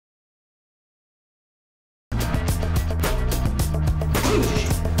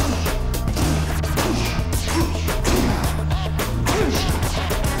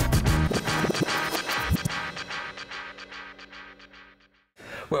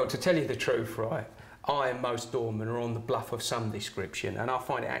Well, to tell you the truth, right, I and most doormen are on the bluff of some description, and I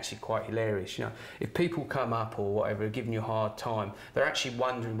find it actually quite hilarious. You know, if people come up or whatever, giving you a hard time, they're actually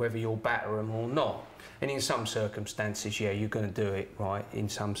wondering whether you'll batter them or not. And in some circumstances, yeah, you're going to do it, right, in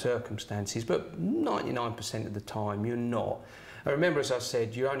some circumstances, but 99% of the time, you're not. And remember, as I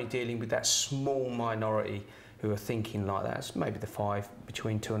said, you're only dealing with that small minority who are thinking like that. It's maybe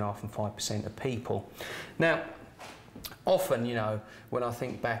between 2.5% and 5% of people. Now, often, you know, when I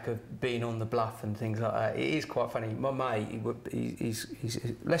think back of being on the bluff and things like that, it is quite funny. My mate,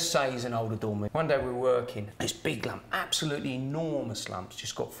 let's say he's an older doorman. One day we were working, this big lump, absolutely enormous lumps,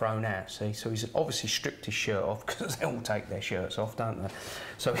 just got thrown out, see? So he's obviously stripped his shirt off, because they all take their shirts off, don't they?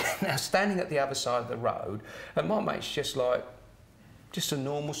 So now standing at the other side of the road, and my mate's just like, just a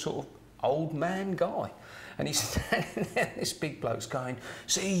normal sort of old man guy. And he's standing there, this big bloke's going,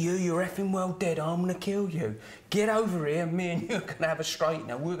 "See you, you're effing well dead, I'm gonna kill you. Get over here, me and you are gonna have a straight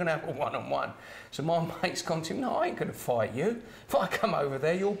now, we're gonna have a one-on-one." So my mate's gone to him, "No, I ain't gonna fight you. If I come over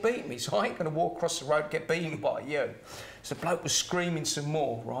there, you'll beat me, so I ain't gonna walk across the road and get beaten by you." So the bloke was screaming some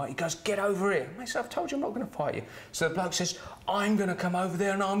more, right? He goes, "Get over here." I said, "I've told you I'm not gonna fight you." So the bloke says, "I'm gonna come over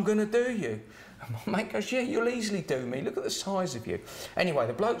there and I'm gonna do you." And my mate goes, "Yeah, you'll easily do me. Look at the size of you." Anyway,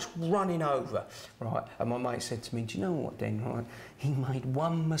 the bloke's running over, right? And my mate said to me, "Do you know what, Den, right? He made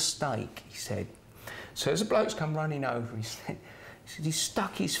one mistake," he said. So as the bloke's come running over, he said he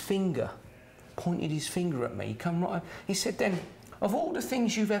stuck his finger, pointed his finger at me. He come right, he said, "Den, of all the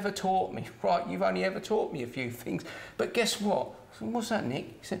things you've ever taught me, right, you've only ever taught me a few things, but guess what?" I said, "What's that, Nick?"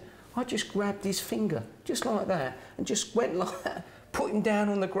 He said, "I just grabbed his finger, just like that, and just went like that, put him down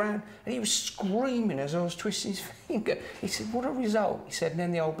on the ground," and he was screaming as I was twisting his finger. He said, "What a result." He said, and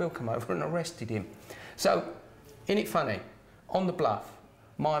then the old Bill come over and arrested him. So, isn't it funny? On the bluff,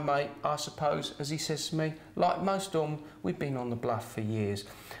 my mate, I suppose, as he says to me, like most of them, we've been on the bluff for years.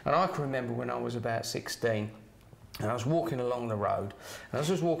 And I can remember when I was about 16, and I was walking along the road, and as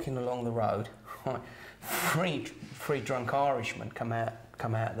I was walking along the road, right, three drunk Irishmen come out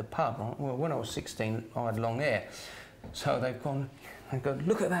of the pub. Right? Well, when I was 16, I had long hair. So they've gone,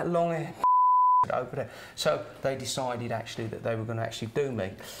 "Look at that long hair over there." So they decided actually that they were going to actually do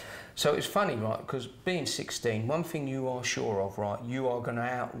me. So it's funny, right, because being 16, one thing you are sure of, right, you are going to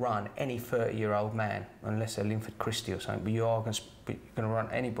outrun any 30-year-old man, unless they're Linford Christie or something, but you are going to run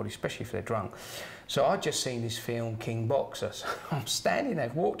anybody, especially if they're drunk. So I'd just seen this film, King Boxer. So I'm standing there,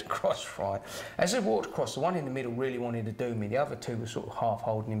 walked across, right. As I walked across, the one in the middle really wanted to do me, the other two were sort of half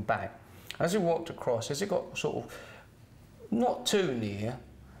holding him back. As I walked across, as it got sort of not too near,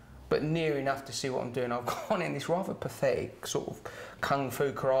 but near enough to see what I'm doing, I've gone in this rather pathetic sort of kung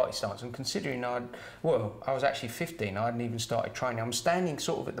fu karate stance. And considering I was actually 15, I hadn't even started training. I'm standing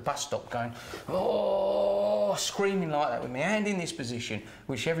sort of at the bus stop going, "Oh," screaming like that with my hand in this position,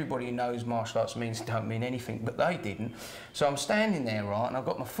 which everybody who knows martial arts means don't mean anything, but they didn't. So I'm standing there, right, and I've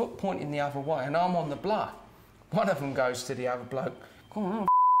got my foot pointing the other way, and I'm on the bluff. One of them goes to the other bloke, "Come on,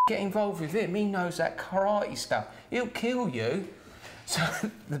 get involved with him, he knows that karate stuff, he'll kill you." So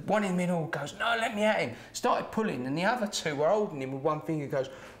the one in the middle goes, "No, let me at him." Started pulling, and the other two were holding him with one finger, goes,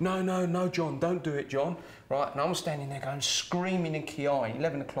 "No, no, no, John, don't do it, John." Right, and I'm standing there going, screaming in Ki,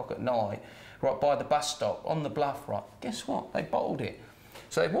 11 o'clock at night, right, by the bus stop, on the bluff, right. Guess what? They bottled it.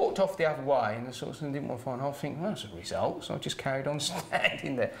 So they walked off the other way, and they sort of didn't want to find. I was thinking, well, that's a result, so I just carried on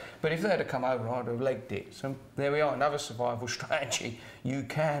standing there. But if they had come over, I'd have legged it. So there we are, another survival strategy. You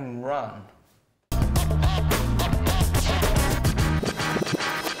can run.